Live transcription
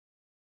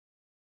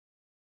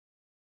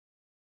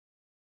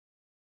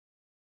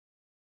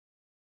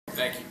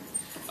Thank you.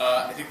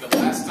 I think the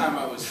last time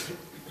I was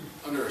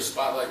under a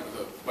spotlight with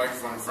a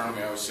microphone in front of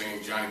me, I was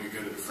singing Johnny Be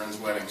Good at a Friend's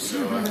Wedding,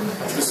 so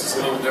this is a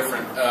little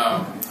different.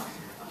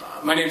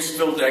 My name is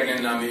Phil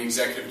Degnan. I'm the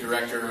executive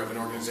director of an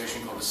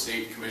organization called the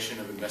State Commission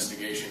of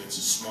Investigation. It's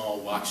a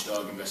small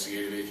watchdog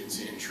investigative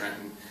agency in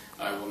Trenton.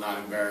 I will not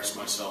embarrass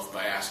myself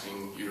by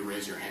asking you to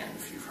raise your hand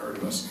if you've heard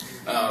of us.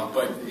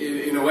 But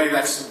in a way,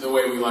 that's the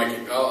way we like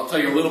it. I'll tell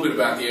you a little bit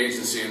about the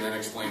agency and then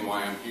explain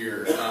why I'm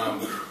here.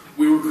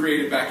 We were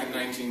created back in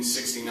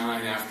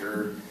 1969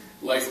 after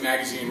Life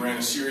magazine ran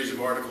a series of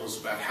articles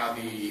about how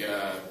the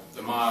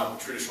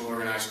mob, traditional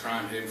organized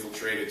crime, had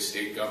infiltrated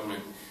state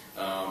government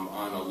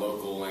on a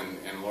local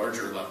and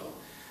larger level.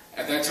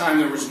 At that time,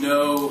 there was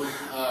no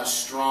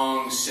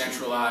strong,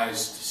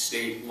 centralized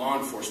state law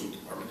enforcement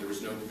department. There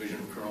was no Division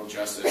of Criminal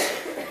Justice.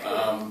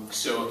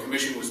 So a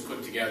commission was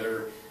put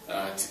together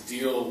to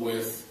deal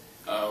with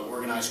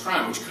organized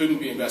crime, which couldn't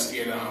be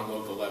investigated on a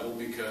local level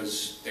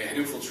because they had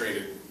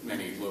infiltrated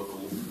many local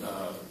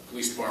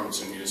police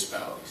departments and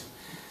municipalities.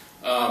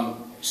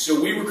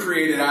 So we were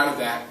created out of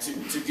that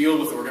to deal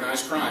with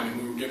organized crime,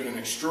 and we were given an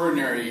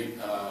extraordinary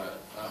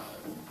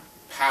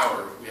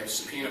power. We have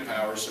subpoena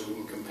power, so we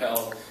can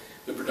compel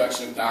the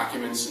production of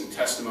documents and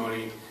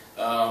testimony.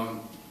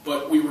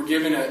 But we were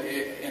given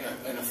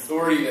an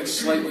authority that's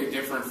slightly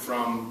different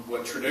from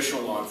what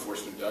traditional law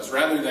enforcement does.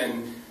 Rather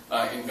than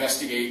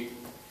investigate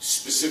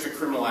specific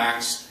criminal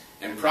acts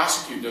and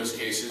prosecute those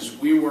cases,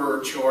 we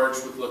were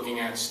charged with looking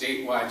at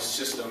statewide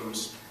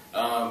systems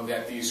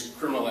that these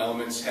criminal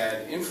elements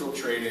had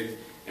infiltrated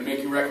and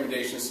making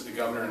recommendations to the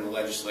governor and the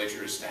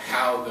legislature as to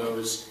how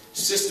those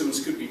systems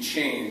could be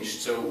changed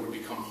so it would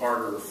become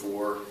harder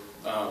for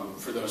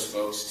those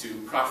folks to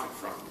profit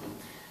from them.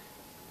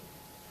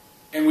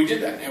 And we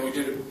did that, and we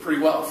did it pretty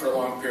well for a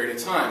long period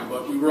of time,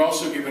 but we were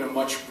also given a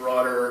much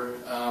broader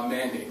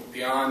mandate.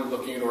 Beyond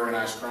looking at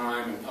organized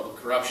crime and public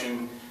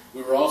corruption,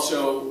 we were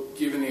also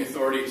given the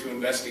authority to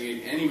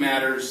investigate any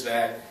matters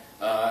that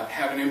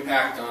have an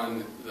impact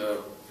on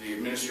the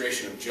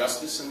administration of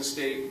justice in the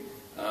state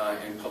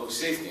and public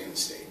safety in the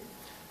state.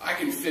 I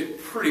can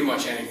fit pretty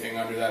much anything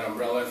under that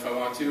umbrella if I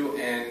want to,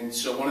 and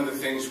so one of the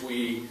things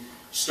we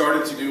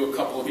started to do a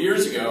couple of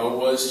years ago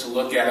was to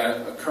look at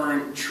a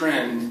current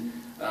trend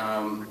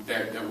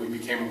that we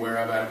became aware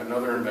of out of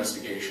another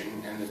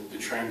investigation, and the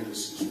trend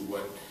is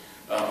what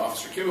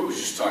Officer Kibbe was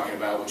just talking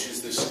about, which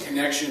is this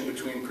connection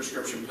between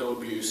prescription pill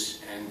abuse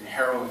and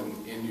heroin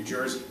in New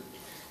Jersey.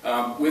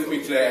 With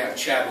me today I have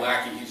Chad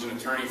Lackey. He's an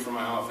attorney from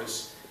my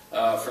office.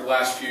 For the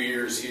last few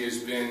years he has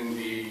been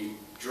the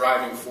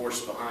driving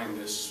force behind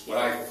this, what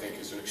I think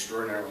is an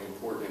extraordinarily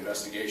important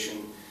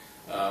investigation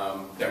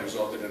that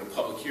resulted in a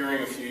public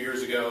hearing a few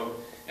years ago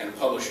and a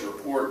published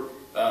report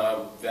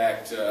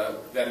that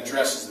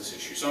addresses this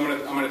issue. So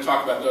I'm going to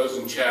talk about those,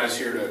 and Chad is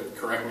here to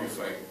correct me if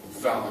I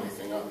foul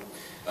anything up.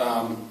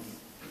 I'm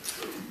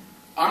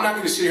not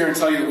going to sit here and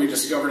tell you that we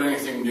discovered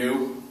anything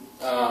new.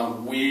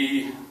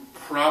 We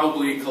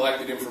probably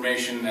collected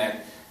information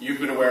that you've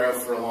been aware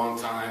of for a long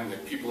time,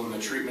 that people in the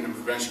treatment and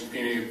prevention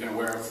community have been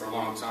aware of for a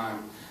long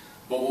time.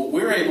 But what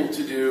we're able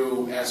to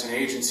do as an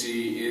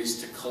agency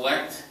is to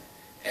collect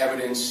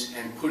evidence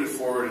and put it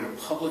forward in a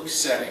public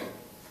setting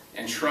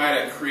and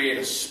try to create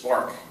a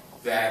spark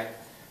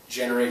that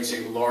generates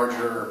a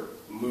larger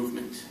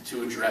movement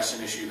to address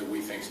an issue that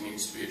we think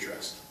needs to be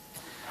addressed.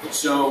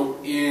 So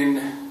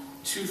in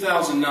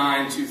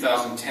 2009,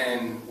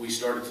 2010, we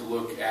started to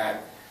look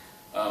at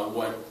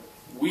what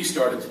we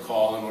started to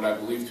call, and what I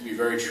believe to be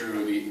very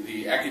true,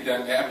 the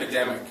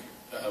epidemic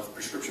of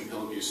prescription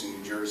pill abuse in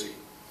New Jersey.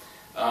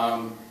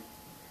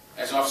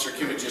 As Officer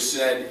Kibbe just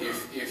said,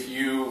 if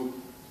you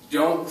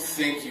don't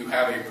think you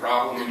have a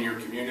problem in your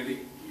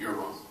community, you're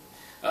wrong.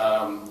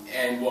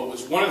 And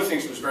one of the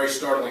things that was very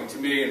startling to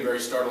me and very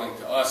startling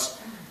to us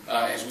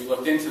as we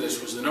looked into this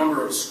was the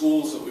number of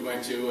schools that we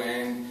went to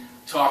and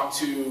talked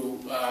to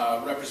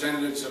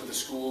representatives of the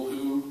school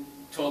who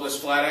told us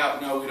flat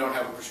out, no, we don't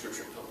have a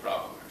prescription pill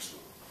problem in our school.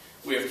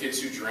 We have kids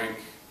who drink,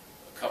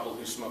 a couple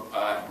who smoke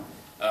pot,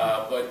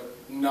 but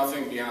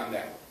nothing beyond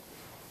that.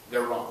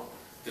 They're wrong.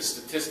 The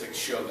statistics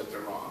show that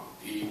they're wrong.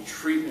 The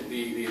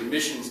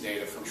admissions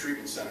data from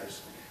treatment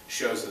centers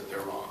shows that they're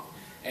wrong.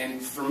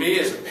 And for me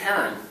as a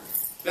parent,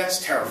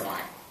 that's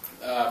terrifying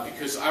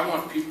because I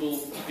want people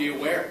to be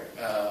aware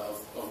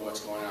of what's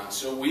going on.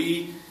 So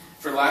we,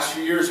 for the last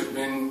few years, have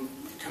been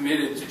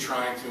committed to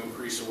trying to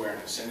increase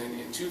awareness. And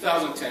in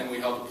 2010, we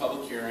held a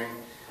public hearing,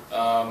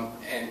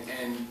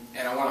 and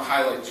I want to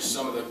highlight just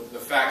some of the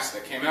facts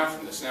that came out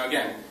from this. Now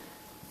again,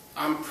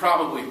 I'm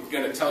probably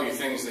going to tell you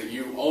things that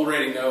you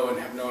already know and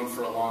have known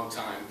for a long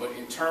time, but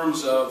in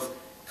terms of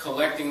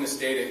collecting this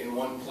data in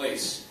one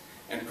place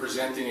and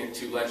presenting it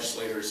to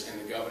legislators and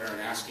the governor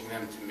and asking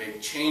them to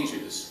make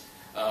changes,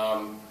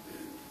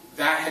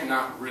 that had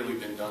not really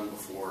been done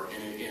before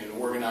in an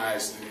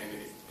organized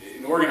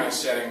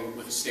setting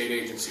with a state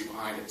agency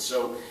behind it.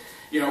 So,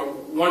 you know,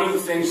 one of the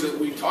things that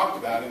we talked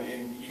about,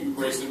 and you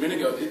raised it a minute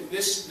ago,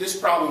 this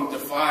problem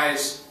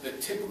defies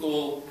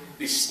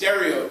the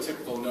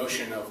stereotypical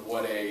notion of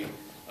what a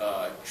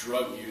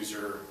drug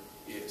user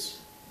is.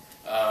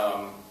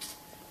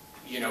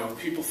 You know,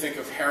 people think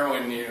of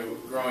heroin, you know,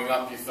 growing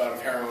up you thought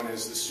of heroin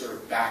as this sort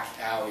of back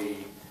alley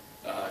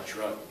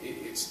drug.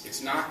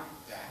 It's not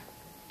that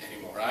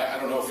anymore. I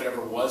don't know if it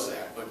ever was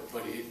that,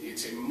 but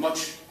it's a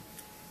much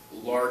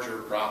larger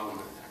problem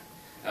than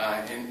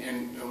that.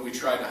 And we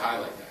tried to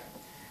highlight that.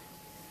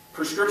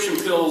 Prescription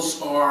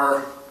pills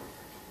are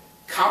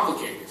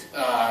complicated.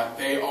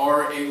 They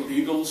are a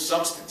legal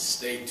substance.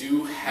 They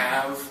do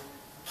have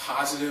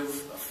positive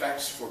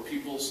effects for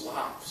people's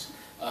lives,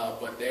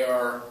 but they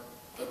are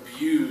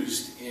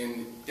abused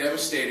in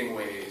devastating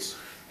ways,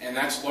 and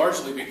that's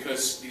largely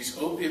because these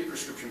opiate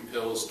prescription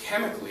pills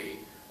chemically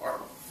are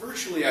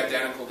virtually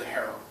identical to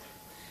heroin.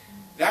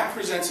 That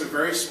presents a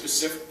very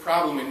specific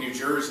problem in New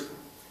Jersey.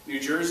 New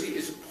Jersey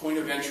is a point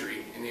of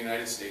entry in the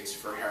United States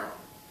for heroin.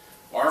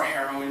 Our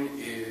heroin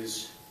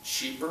is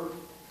cheaper,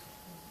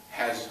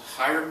 has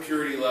higher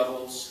purity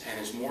levels, and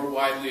is more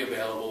widely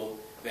available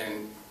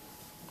than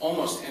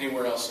almost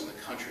anywhere else in the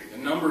country. The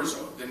numbers,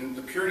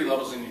 the purity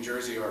levels in New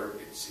Jersey are,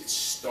 it's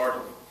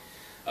startling.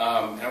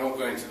 And I won't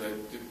go into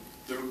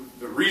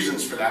the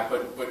reasons for that,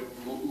 but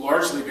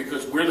largely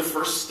because we're the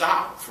first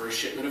stop for a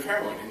shipment of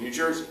heroin in New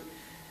Jersey.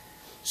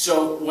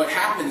 So what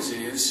happens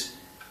is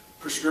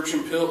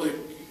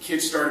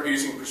kids start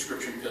abusing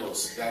prescription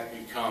pills. That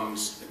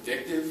becomes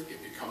addictive.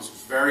 It becomes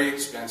very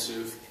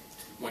expensive.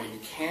 When you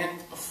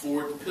can't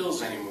afford the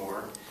pills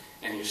anymore,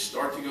 and you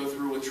start to go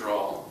through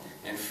withdrawal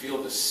and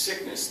feel the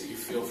sickness that you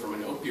feel from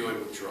an opioid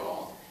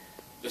withdrawal,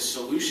 the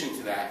solution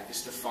to that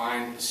is to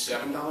find a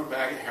 $7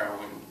 bag of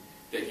heroin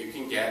that you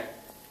can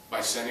get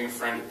by sending a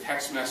friend a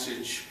text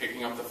message,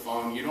 picking up the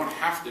phone. You don't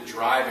have to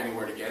drive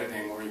anywhere to get it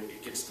anymore.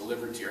 It gets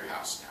delivered to your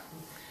house now.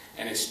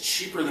 And it's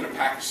cheaper than a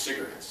pack of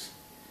cigarettes,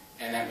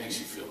 and that makes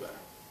you feel better.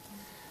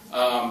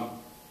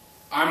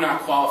 I'm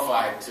not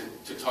qualified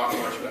to talk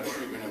much about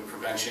treatment and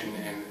prevention,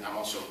 and I'm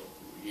also,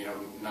 you know,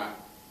 not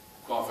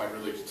qualified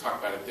really to talk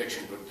about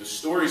addiction, but the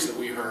stories that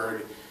we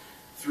heard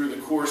through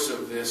the course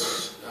of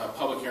this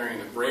public hearing,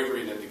 the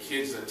bravery that the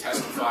kids that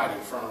testified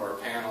in front of our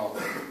panel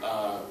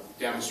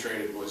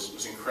demonstrated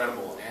was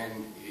incredible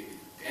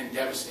and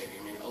devastating.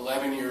 I mean,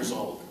 11 years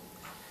old,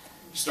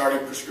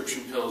 starting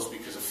prescription pills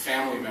because a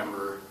family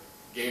member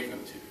gave them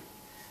to you,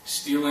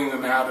 stealing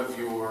them out of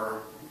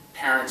your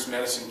parents'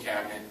 medicine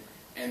cabinet,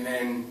 and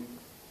then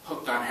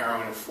hooked on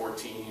heroin at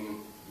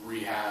 14,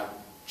 rehab,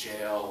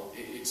 jail.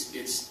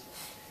 It's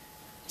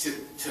to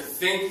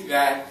think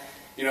that,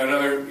 you know,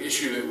 another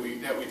issue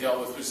that we dealt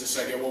with was this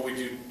idea, well,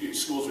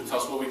 schools would tell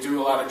us, well, we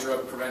do a lot of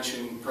drug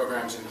prevention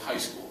programs in high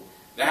school.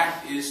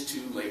 That is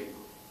too late.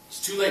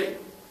 It's too late.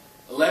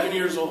 11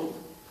 years old.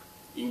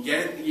 You can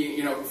get it,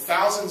 you know,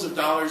 thousands of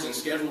dollars in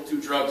Schedule II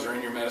drugs are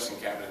in your medicine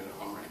cabinet at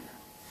home right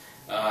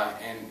now.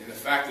 And the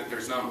fact that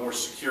there's not more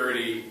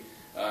security,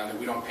 that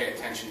we don't pay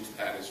attention to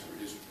that is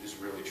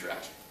really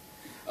tragic.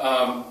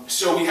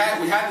 So we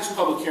had this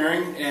public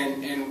hearing,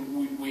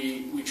 and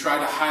we tried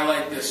to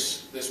highlight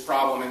this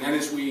problem, and then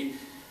as we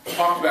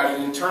talked about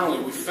it internally,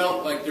 we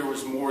felt like there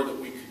was more that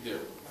we could do.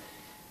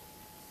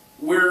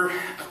 We're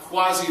a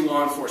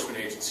quasi-law enforcement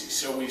agency,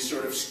 so we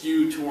sort of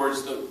skew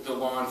towards the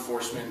law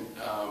enforcement.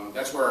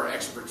 That's where our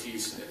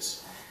expertise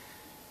is.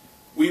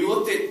 We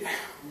looked at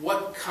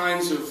what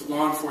kinds of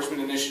law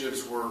enforcement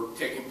initiatives were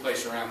taking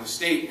place around the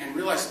state and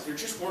realized that there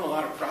just weren't a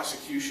lot of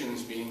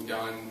prosecutions being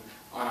done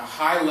on a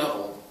high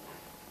level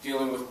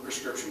dealing with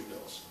prescription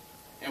pills.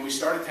 And we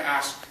started to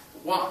ask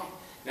why.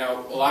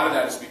 Now, a lot of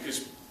that is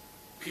because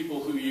people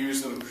who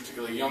use them,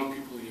 particularly young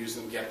people who use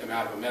them, get them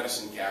out of a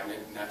medicine cabinet,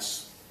 and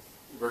that's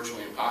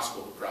virtually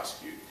impossible to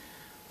prosecute.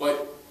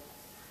 But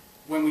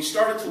when we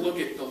started to look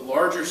at the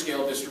larger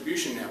scale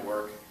distribution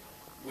network,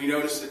 we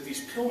noticed that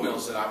these pill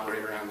mills that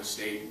operate around the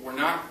state were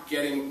not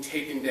getting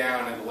taken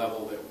down at a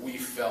level that we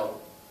felt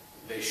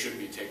they should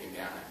be taken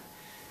down at.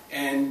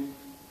 And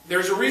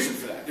there's a reason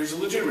for that. There's a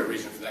legitimate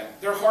reason for that.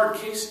 They're hard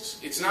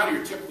cases. It's not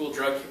your typical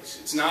drug case.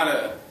 It's not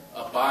a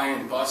buy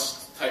and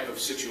bust type of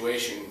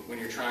situation when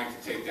you're trying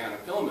to take down a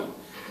pill mill.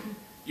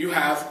 You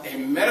have a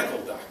medical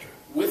doctor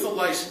with a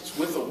license,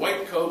 with a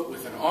white coat,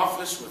 with an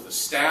office, with a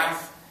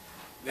staff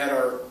that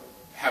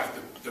have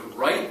the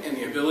right and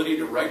the ability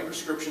to write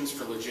prescriptions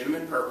for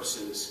legitimate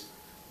purposes,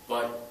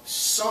 but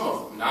some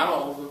of them, not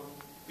all of them,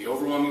 the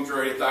overwhelming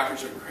majority of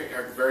doctors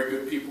are very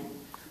good people.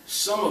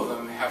 Some of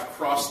them have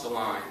crossed the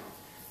line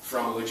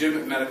from a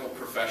legitimate medical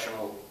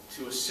professional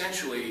to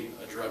essentially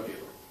a drug dealer.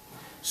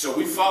 So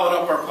we followed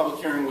up our public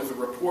hearing with a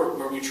report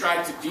where we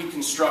tried to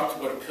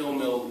deconstruct what a pill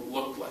mill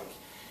looked like,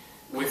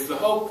 with the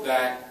hope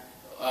that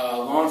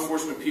law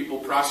enforcement people,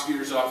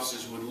 prosecutors'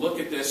 offices would look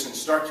at this and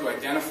start to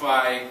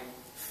identify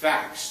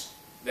facts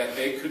that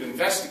they could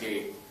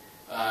investigate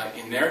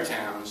in their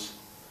towns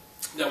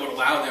that would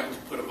allow them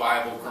to put a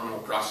viable criminal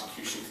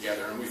prosecution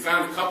together. And we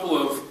found a couple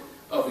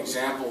of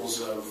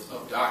examples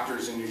of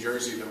doctors in New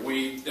Jersey that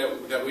we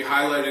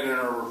highlighted in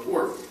our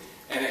report.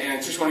 And I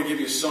just want to give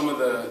you some of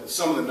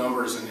the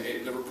numbers. And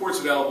the report's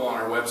available on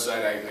our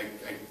website.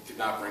 I did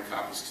not bring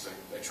copies because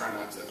I try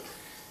not to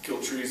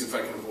kill trees if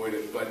I can avoid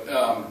it.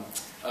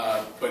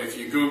 But if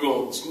you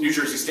Google New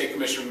Jersey State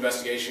Commission of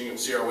Investigation, you'll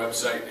see our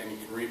website and you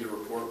can read the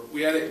report.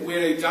 We had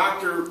a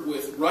doctor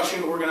with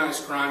Russian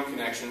organized crime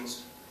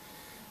connections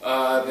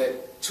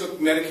that took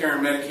Medicare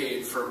and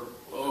Medicaid for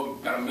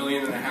about $1.5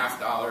 million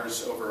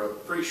over a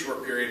pretty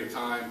short period of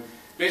time,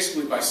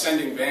 basically by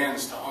sending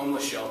vans to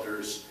homeless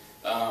shelters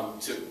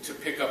to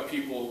pick up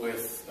people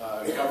with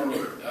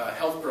government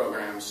health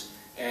programs,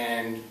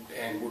 and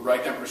would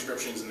write them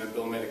prescriptions and then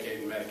bill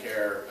Medicaid and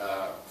Medicare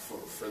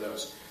for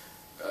those.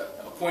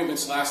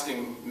 Appointments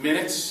lasting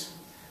minutes,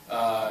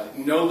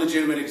 no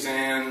legitimate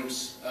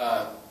exams.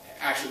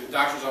 Actually, the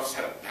doctor's office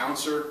had a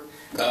bouncer,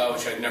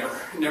 which I'd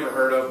never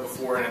heard of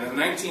before. And in a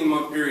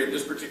 19-month period,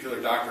 this particular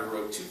doctor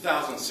wrote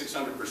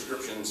 2,600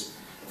 prescriptions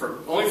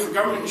only for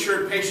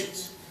government-insured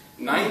patients,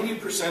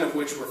 90% of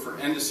which were for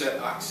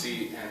Endocet,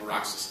 Oxy, and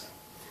Roxastin.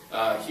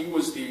 He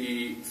was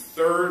the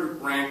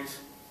third-ranked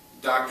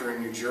doctor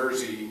in New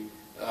Jersey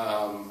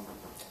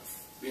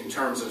in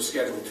terms of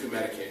Schedule II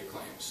Medicaid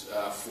claims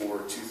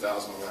for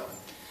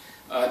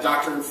 2011.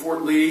 Doctor in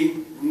Fort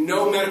Lee,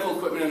 no medical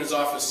equipment in his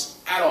office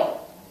at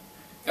all.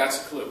 That's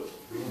a clue.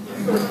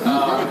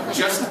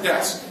 Just the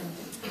desk.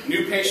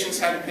 New patients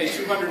had to pay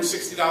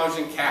 $260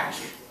 in cash.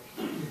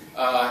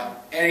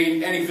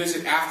 Any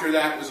visit after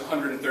that was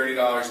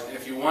 $130, and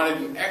if you wanted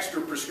an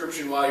extra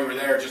prescription while you were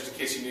there, just in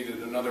case you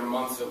needed another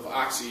month of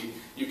Oxy,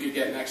 you could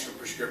get an extra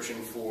prescription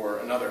for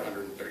another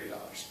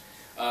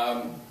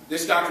 $130.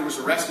 This doctor was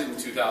arrested in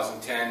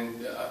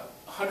 2010,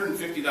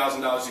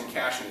 $150,000 in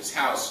cash in his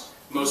house,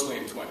 mostly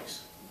in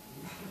 20s.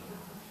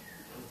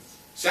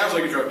 Sounds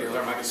like a drug dealer.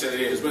 I'm not going to say that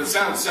he is, but it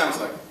sounds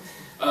like it.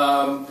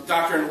 The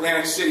doctor in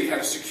Atlantic City had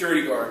a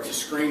security guard to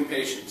screen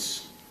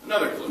patients.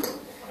 Another clue.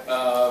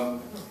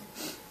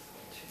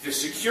 The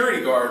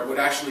security guard would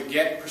actually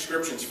get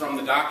prescriptions from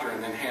the doctor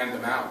and then hand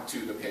them out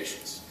to the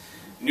patients.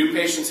 New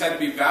patients had to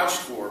be vouched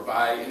for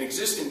by an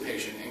existing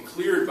patient and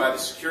cleared by the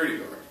security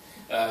guard,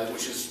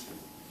 which is,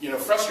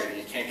 frustrating.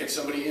 You can't get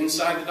somebody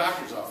inside the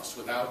doctor's office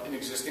without an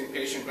existing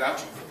patient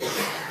vouching for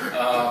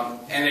them.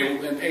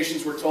 And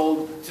patients were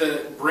told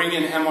to bring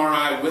an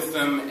MRI with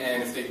them,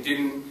 and if they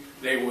didn't,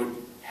 they would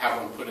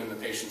have one put in the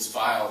patient's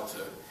file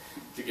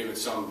to give it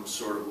some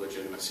sort of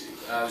legitimacy.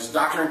 There's a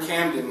doctor in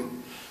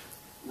Camden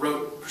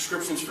wrote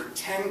prescriptions for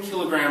 10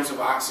 kilograms of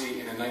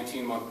Oxy in a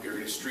 19-month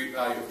period, a street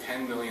value of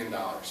 $10 million.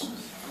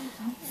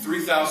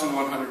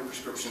 3,100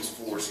 prescriptions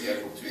for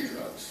Schedule II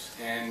drugs.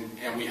 And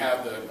we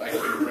have I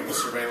couldn't bring a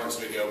surveillance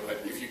video,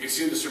 but if you could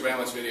see the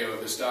surveillance video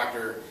of this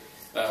doctor,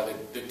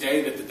 the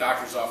day that the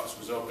doctor's office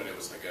was open, it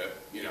was like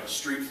a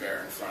street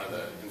fair in front of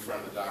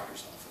the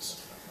doctor's office.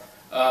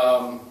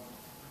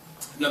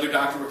 Another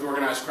doctor with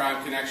organized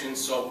crime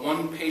connections saw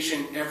one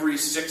patient every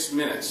 6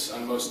 minutes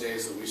on most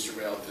days that we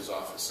surveilled his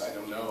office. I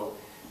don't know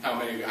how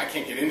many. I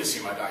can't get in to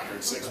see my doctor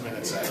in 6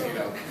 minutes.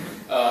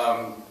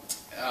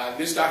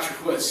 This doctor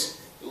was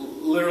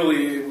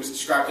literally, it was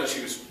described as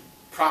he was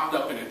propped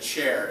up in a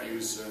chair. He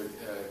was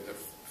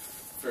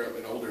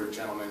an older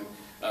gentleman.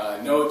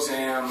 No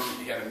exam.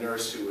 He had a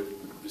nurse who would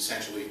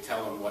essentially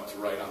tell him what to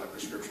write on the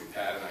prescription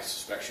pad, and I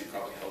suspect she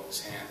probably held his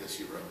hand as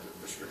he wrote the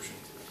prescription.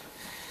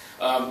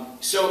 I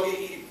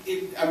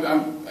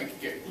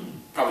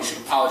probably should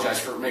apologize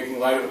for making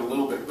light of it a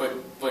little bit,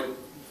 but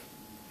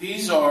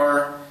these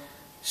are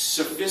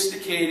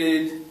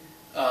sophisticated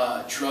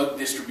drug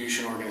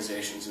distribution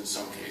organizations in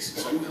some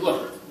cases. I mean,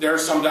 look, there are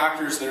some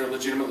doctors that are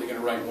legitimately going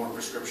to write more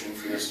prescriptions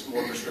for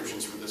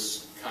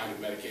this kind of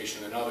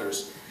medication than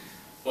others,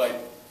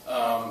 but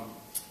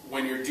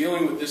when you're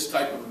dealing with this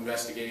type of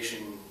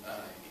investigation,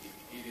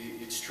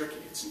 it's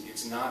tricky.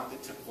 It's not the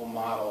typical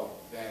model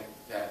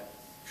that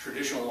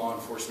traditional law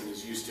enforcement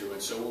is used to.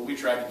 And so what we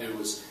tried to do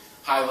was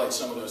highlight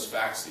some of those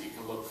facts that you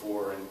can look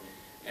for,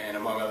 and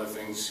among other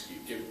things,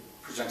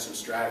 present some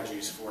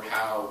strategies for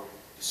how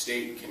the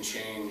state can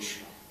change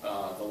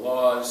the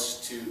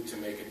laws to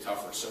make it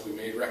tougher. So we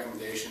made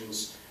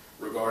recommendations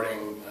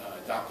regarding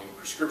adopting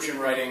prescription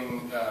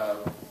writing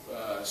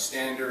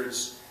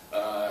standards,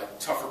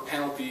 tougher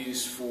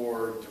penalties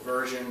for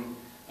diversion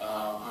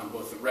on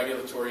both the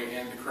regulatory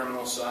and the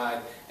criminal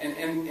side,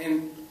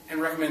 and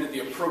recommended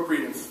the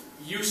appropriate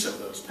use of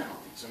those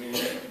penalties. I mean,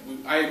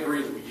 I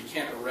agree that you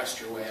can't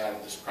arrest your way out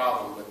of this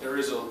problem, but there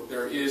is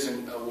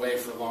a way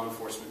for law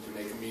enforcement to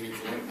make a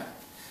meaningful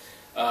impact.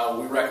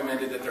 We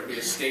recommended that there be a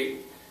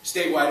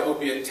statewide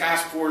opiate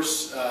task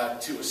force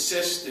to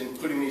assist in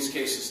putting these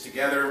cases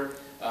together,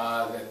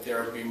 that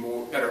there be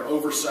better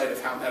oversight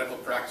of how medical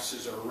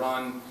practices are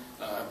run,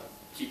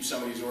 keep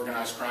some of these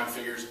organized crime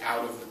figures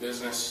out of the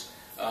business,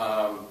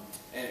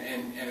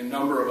 and a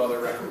number of other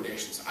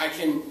recommendations.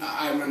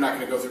 I'm not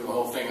going to go through the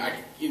whole thing.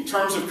 In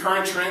terms of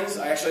current trends,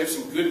 I actually have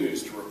some good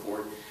news to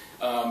report.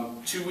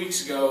 2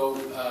 weeks ago,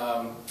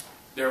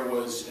 there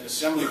was an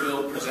Assembly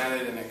bill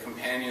presented and a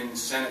companion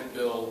Senate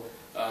bill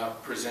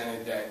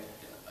presented that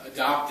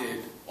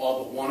adopted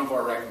all but one of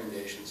our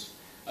recommendations.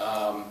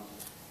 I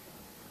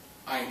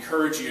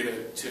encourage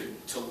you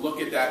to look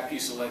at that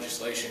piece of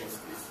legislation. If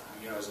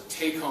as a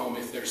take-home,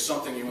 if there's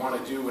something you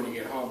want to do when you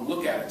get home,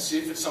 look at it, see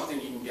if it's something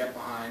you can get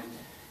behind.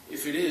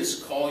 If it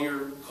is, call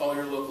your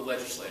local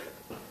legislator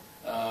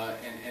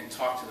and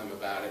talk to them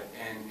about it,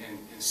 and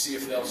see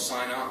if they'll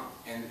sign on.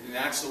 And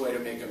that's the way to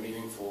make a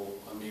meaningful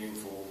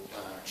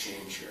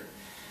change here.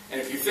 And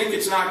if you think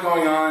it's not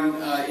going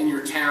on in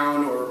your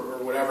town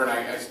or whatever, and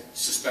I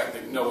suspect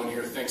that no one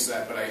here thinks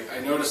that, but I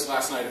noticed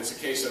last night it's a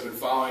case I've been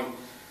following.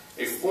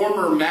 A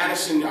former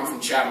Madison, I'm from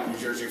Chatham, New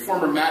Jersey, a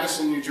former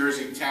Madison, New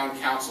Jersey town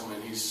councilman,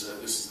 this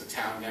is the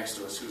town next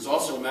to us, who's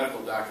also a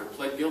medical doctor,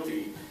 pled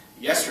guilty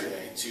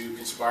yesterday to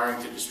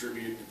conspiring to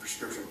distribute the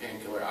prescription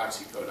painkiller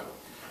oxycodone.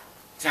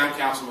 Town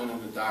councilman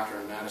and a doctor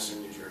in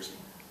Madison, New Jersey.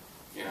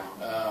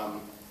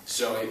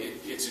 So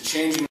it's a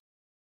changing